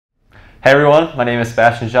Hey everyone, my name is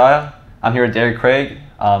Sebastian Jaya. I'm here with Derek Craig,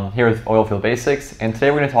 here with Oilfield Basics, and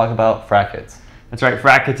today we're going to talk about frac hits. That's right,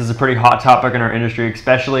 frac hits is a pretty hot topic in our industry,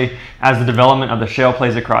 especially as the development of the shale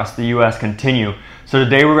plays across the U.S. continue. So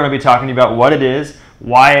today we're going to be talking about what it is,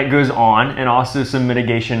 why it goes on, and also some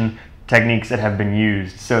mitigation techniques that have been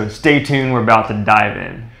used. So stay tuned, we're about to dive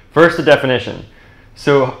in. First, the definition.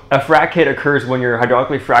 So a frac hit occurs when you're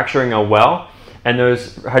hydraulically fracturing a well, and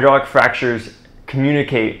those hydraulic fractures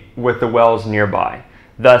communicate with the wells nearby.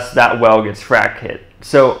 Thus, that well gets frac hit.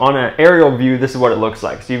 So on an aerial view, this is what it looks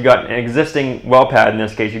like. So you've got an existing well pad, in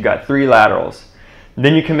this case, you've got 3 laterals.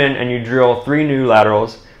 Then you come in and you drill 3 new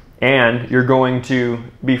laterals, and you're going to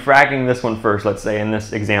be fracking this one first, let's say, in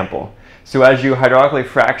this example. So as you hydraulically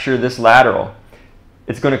fracture this lateral,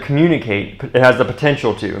 it's going to communicate, it has the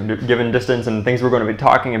potential to, given distance and things we're going to be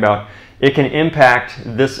talking about, it can impact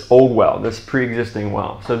this old well, this pre-existing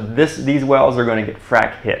well. So these wells are going to get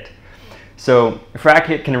frac hit. So frac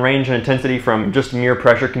hit can range in intensity from just mere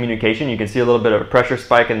pressure communication. You can see a little bit of a pressure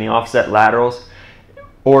spike in the offset laterals,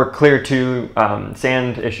 or clear to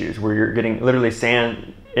sand issues where you're getting literally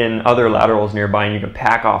sand in other laterals nearby and you can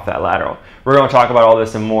pack off that lateral. We're going to talk about all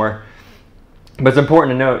this and more. But it's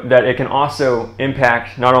important to note that it can also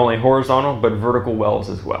impact not only horizontal but vertical wells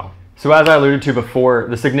as well. So as I alluded to before,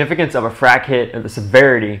 the significance of a frac hit and the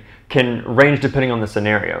severity can range depending on the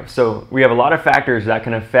scenario. So we have a lot of factors that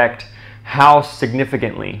can affect how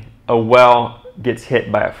significantly a well gets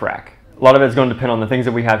hit by a frac. A lot of it is going to depend on the things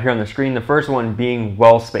that we have here on the screen. The first one being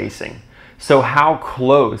well spacing. So how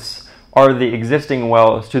close are the existing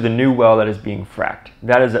wells to the new well that is being fracked?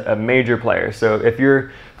 That is a major player. So if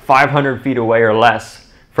you're 500 feet away or less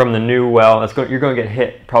from the new well, you're going to get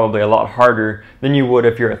hit probably a lot harder than you would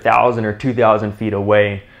if you're 1,000 or 2,000 feet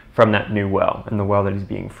away from that new well and the well that is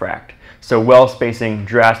being fracked. So well spacing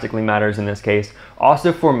drastically matters in this case.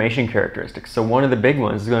 Also formation characteristics. So one of the big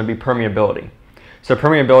ones is going to be permeability. So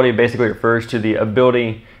permeability basically refers to the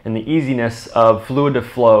ability and the easiness of fluid to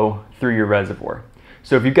flow through your reservoir.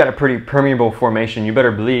 So if you've got a pretty permeable formation, you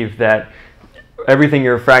better believe that everything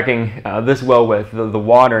you're fracking this well with, the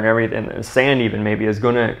water and everything, and the sand even maybe, is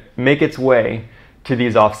going to make its way to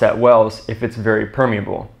these offset wells if it's very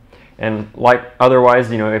permeable. And like otherwise,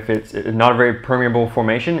 if it's not a very permeable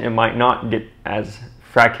formation, it might not get as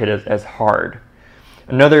frac hit as hard.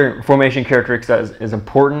 Another formation characteristic that is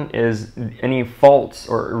important is any faults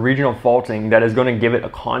or regional faulting that is going to give it a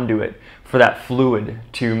conduit for that fluid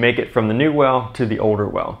to make it from the new well to the older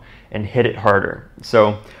well and hit it harder.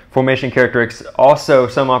 So formation characteristics. Also,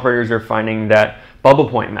 some operators are finding that bubble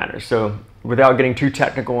point matters. So without getting too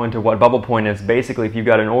technical into what bubble point is, basically if you've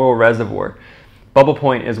got an oil reservoir, bubble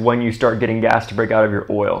point is when you start getting gas to break out of your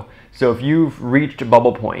oil. So if you've reached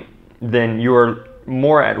bubble point, then you're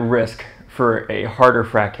more at risk for a harder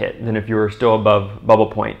frac hit than if you were still above bubble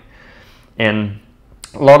point. And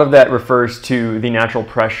a lot of that refers to the natural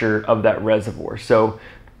pressure of that reservoir. So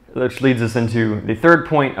which leads us into the third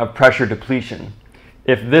point of pressure depletion.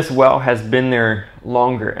 If this well has been there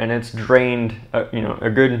longer and it's drained a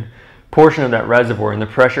good portion of that reservoir and the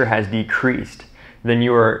pressure has decreased, then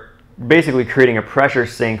you are basically creating a pressure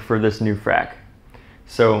sink for this new frac.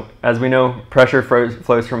 So as we know, pressure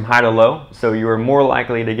flows from high to low, so you are more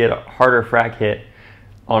likely to get a harder frac hit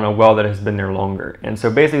on a well that has been there longer. And so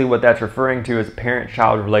basically what that's referring to is a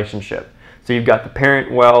parent-child relationship. So you've got the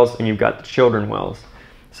parent wells and you've got the children wells.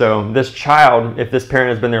 So this child, if this parent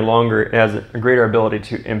has been there longer, it has a greater ability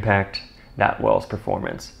to impact that well's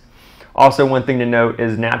performance. Also, one thing to note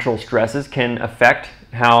is natural stresses can affect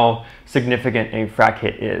how significant a frac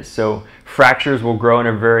hit is. So fractures will grow in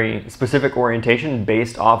a very specific orientation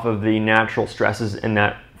based off of the natural stresses in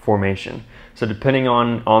that formation. So depending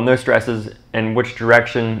on those stresses and which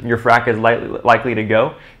direction your frac is likely to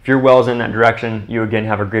go, if your well is in that direction, you again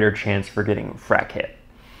have a greater chance for getting frac hit.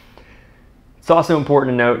 It's also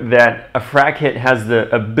important to note that a frac hit has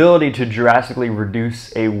the ability to drastically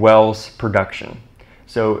reduce a well's production.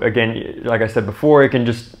 So again, like I said before, you can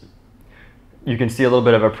see a little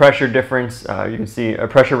bit of a pressure difference. You can see a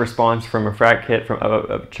pressure response from a frac hit from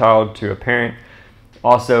a child to a parent.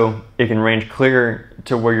 Also, it can range clear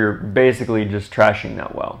to where you're basically just trashing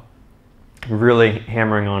that well, really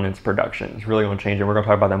hammering on its production. It's really going to change it. We're going to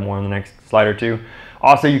talk about that more on the next slide or two.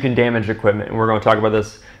 Also, you can damage equipment, and we're going to talk about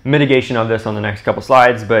this mitigation of this on the next couple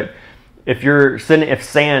slides. But if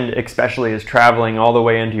sand especially is traveling all the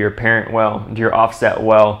way into your parent well, into your offset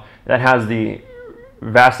well, that has the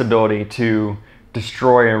vast ability to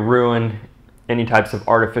destroy and ruin any types of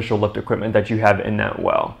artificial lift equipment that you have in that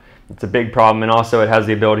well. It's a big problem, and also it has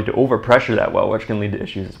the ability to overpressure that well, which can lead to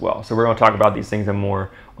issues as well. So we're going to talk about these things and more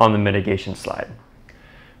on the mitigation slide.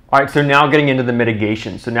 All right, so now getting into the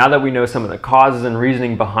mitigation. So now that we know some of the causes and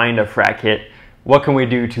reasoning behind a frac hit, what can we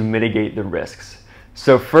do to mitigate the risks?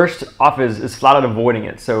 So first off is flat out avoiding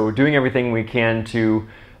it. So doing everything we can to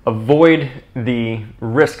avoid the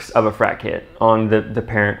risks of a frac hit on the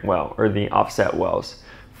parent well or the offset wells.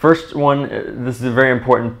 First one, this is a very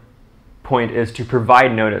important point, is to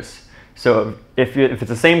provide notice. So if it's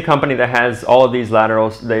the same company that has all of these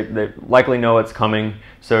laterals, they likely know it's coming,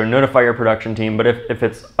 so notify your production team. But if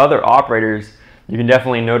it's other operators, you can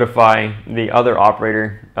definitely notify the other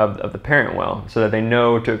operator of the parent well so that they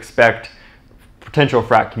know to expect potential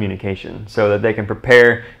frac communication, so that they can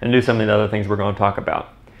prepare and do some of the other things we're going to talk about.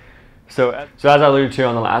 So as I alluded to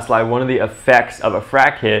on the last slide, one of the effects of a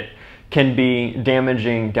frac hit can be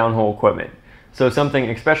damaging downhole equipment. So something,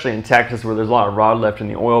 especially in Texas where there's a lot of rod lift in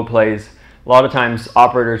the oil plays, a lot of times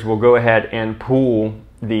operators will go ahead and pull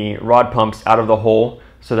the rod pumps out of the hole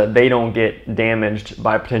so that they don't get damaged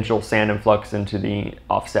by potential sand influx into the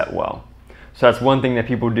offset well. So that's one thing that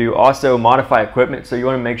people do. Also, modify equipment. So you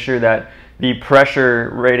want to make sure that the pressure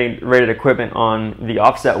rated equipment on the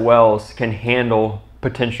offset wells can handle the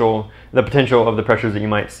potential of the pressures that you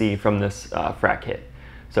might see from this frac hit.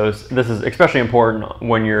 So this is especially important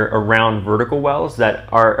when you're around vertical wells that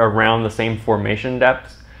are around the same formation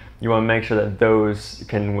depths. You want to make sure that those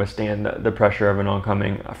can withstand the pressure of an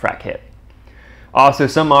oncoming frac hit. Also,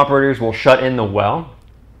 some operators will shut in the well.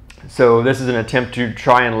 So this is an attempt to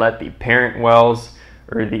try and let the parent wells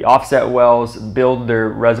or the offset wells build their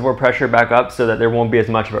reservoir pressure back up so that there won't be as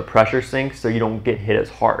much of a pressure sink, so you don't get hit as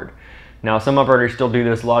hard. Now, some operators still do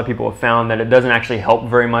this. A lot of people have found that it doesn't actually help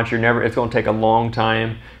very much. It's going to take a long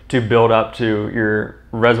time to build up to your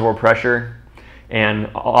reservoir pressure,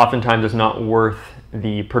 and oftentimes it's not worth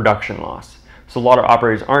the production loss. So a lot of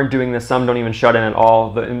operators aren't doing this. Some don't even shut in at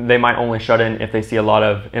all. They might only shut in if they see a lot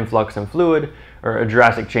of influx in fluid or a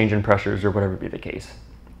drastic change in pressures or whatever be the case.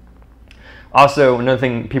 Also, another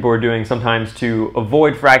thing people are doing sometimes to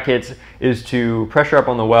avoid frac hits is to pressure up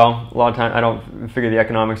on the well. A lot of times, I don't figure the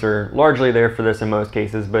economics are largely there for this in most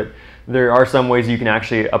cases, but there are some ways you can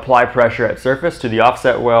actually apply pressure at surface to the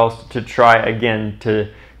offset wells to try again to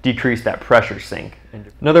decrease that pressure sink.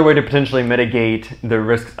 Another way to potentially mitigate the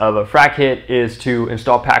risks of a frac hit is to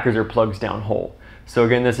install packers or plugs downhole. So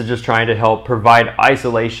again, this is just trying to help provide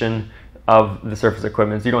isolation of the surface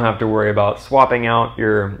equipment, so you don't have to worry about swapping out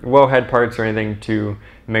your wellhead parts or anything to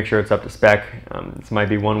make sure it's up to spec. This might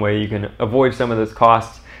be one way you can avoid some of those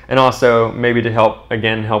costs, and also maybe to help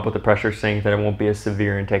with the pressure sink, that it won't be as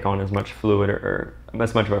severe and take on as much fluid or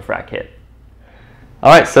as much of a frac hit.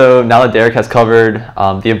 All right, so now that Derek has covered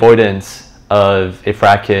the avoidance of a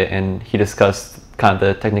frac hit, and he discussed kind of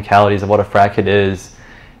the technicalities of what a frac hit is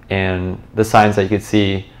and the signs that you could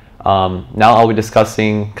see, now I'll be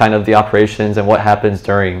discussing kind of the operations and what happens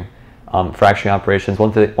during fracturing operations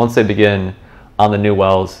once they begin on the new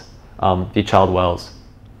wells, the child wells.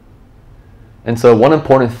 And so one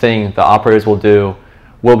important thing the operators will do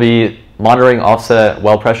will be monitoring offset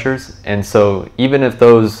well pressures. And so even if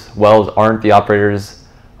those wells aren't the operators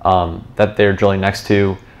that they're drilling next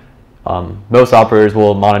to, most operators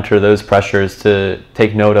will monitor those pressures to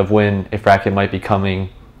take note of when a frac hit might be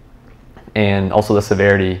coming, and also the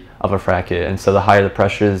severity of a frac hit. And so the higher the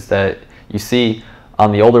pressures that you see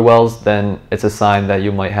on the older wells, then it's a sign that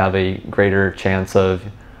you might have a greater chance of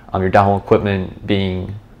your downhole equipment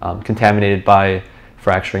being contaminated by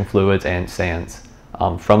fracturing fluids and sands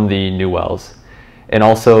from the new wells. And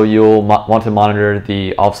also you'll want to monitor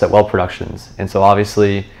the offset well productions. And so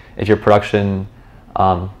obviously if your production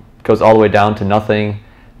goes all the way down to nothing,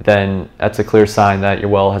 then that's a clear sign that your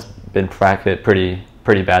well has been frac hit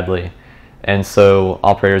pretty badly. And so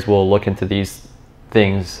operators will look into these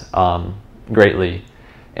things greatly.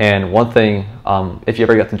 And one thing, if you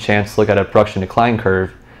ever get the chance to look at a production decline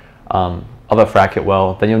curve of a frac hit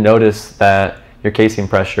well, then you'll notice that your casing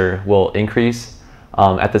pressure will increase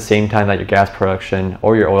at the same time that your gas production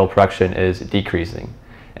or your oil production is decreasing.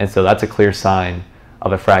 And so that's a clear sign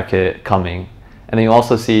of a frac hit coming. And then you'll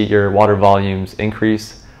also see your water volumes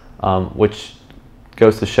increase, which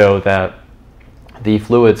goes to show that the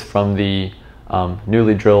fluids from the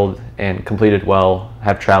newly drilled and completed well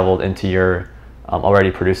have traveled into your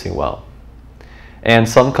already producing well. And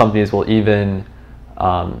some companies will even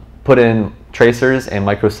put in tracers and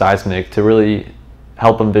microseismic to really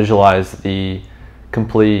help them visualize the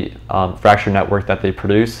complete fracture network that they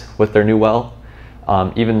produce with their new well.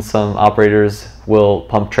 Even some operators will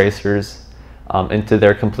pump tracers into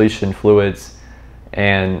their completion fluids,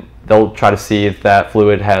 and they'll try to see if that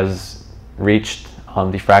fluid has reached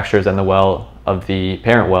the fractures in the well of the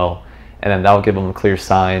parent well, and then that'll give them a clear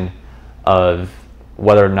sign of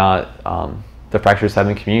whether or not the fractures have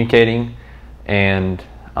been communicating, and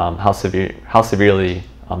how severely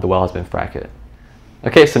the well has been frac hit.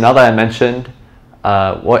 Okay, so now that I mentioned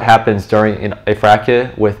what happens during a frac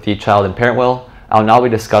hit with the child and parent well, I'll now be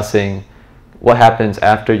discussing what happens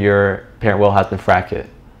after your parent well has been frac hit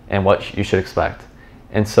and what you should expect.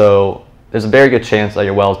 And so there's a very good chance that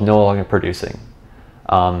your well is no longer producing.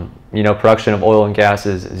 Production of oil and gas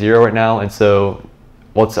is zero right now, and so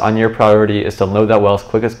what's on your priority is to load that well as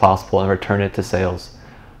quick as possible and return it to sales,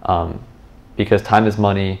 because time is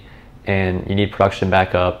money and you need production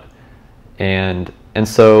back up. And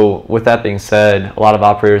so with that being said, a lot of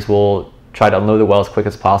operators will try to unload the well as quick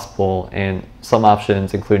as possible, and some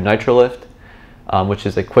options include nitrolift, which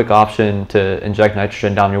is a quick option to inject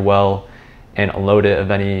nitrogen down your well and unload it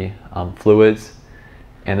of any fluids.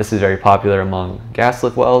 And this is very popular among gas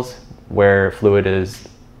lift wells, where fluid is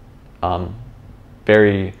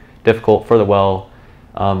very difficult for the well,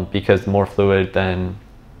 because the more fluid, then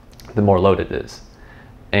the more load it is.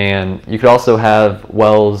 And you could also have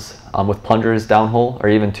wells with plungers downhole or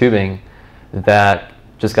even tubing that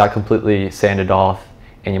just got completely sanded off,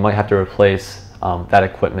 and you might have to replace that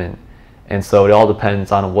equipment. And so it all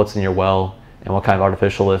depends on what's in your well and what kind of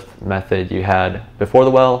artificial lift method you had before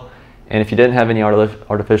the well. And if you didn't have any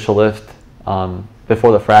artificial lift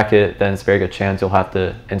before the frac hit, then it's a very good chance you'll have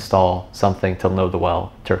to install something to load the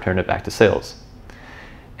well to return it back to sales.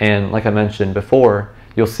 And like I mentioned before,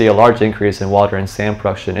 you'll see a large increase in water and sand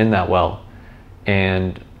production in that well.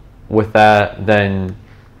 And with that, then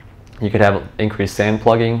you could have increased sand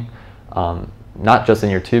plugging, not just in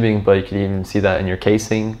your tubing, but you could even see that in your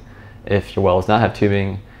casing if your well does not have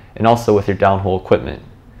tubing, and also with your downhole equipment.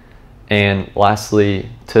 And lastly,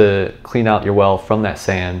 to clean out your well from that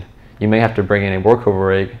sand, you may have to bring in a workover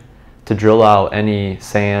rig to drill out any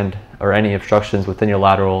sand or any obstructions within your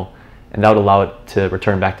lateral, and that would allow it to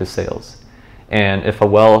return back to sales. And if a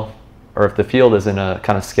well, or if the field is in a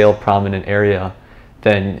kind of scale prominent area,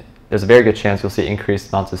 then there's a very good chance you'll see increased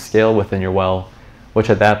amounts of scale within your well, which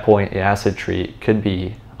at that point, an acid treat could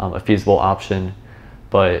be a feasible option.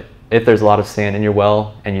 But if there's a lot of sand in your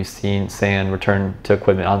well and you've seen sand return to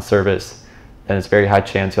equipment on service, then it's a very high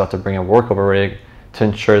chance you'll have to bring a workover rig to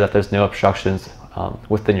ensure that there's no obstructions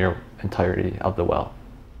within your entirety of the well.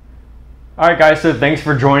 All right, guys, so thanks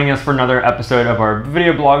for joining us for another episode of our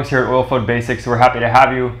video blogs here at Oilfield Basics. We're happy to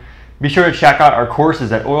have you. Be sure to check out our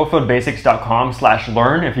courses at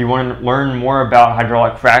oilfieldbasics.com/learn if you want to learn more about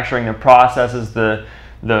hydraulic fracturing, the processes, the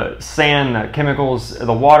sand, the chemicals,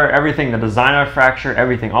 the water, everything, the design of fracture,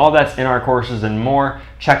 everything. All of that's in our courses and more.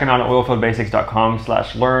 Check them out at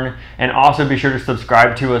oilfieldbasics.com/learn. And also be sure to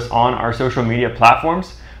subscribe to us on our social media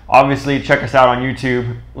platforms. Obviously, check us out on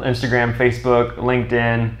YouTube, Instagram, Facebook,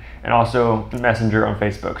 LinkedIn, and also Messenger on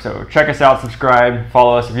Facebook. So check us out, subscribe,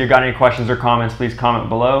 follow us. If you've got any questions or comments, please comment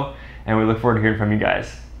below. And we look forward to hearing from you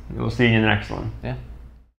guys. We'll see you in the next one. Yeah.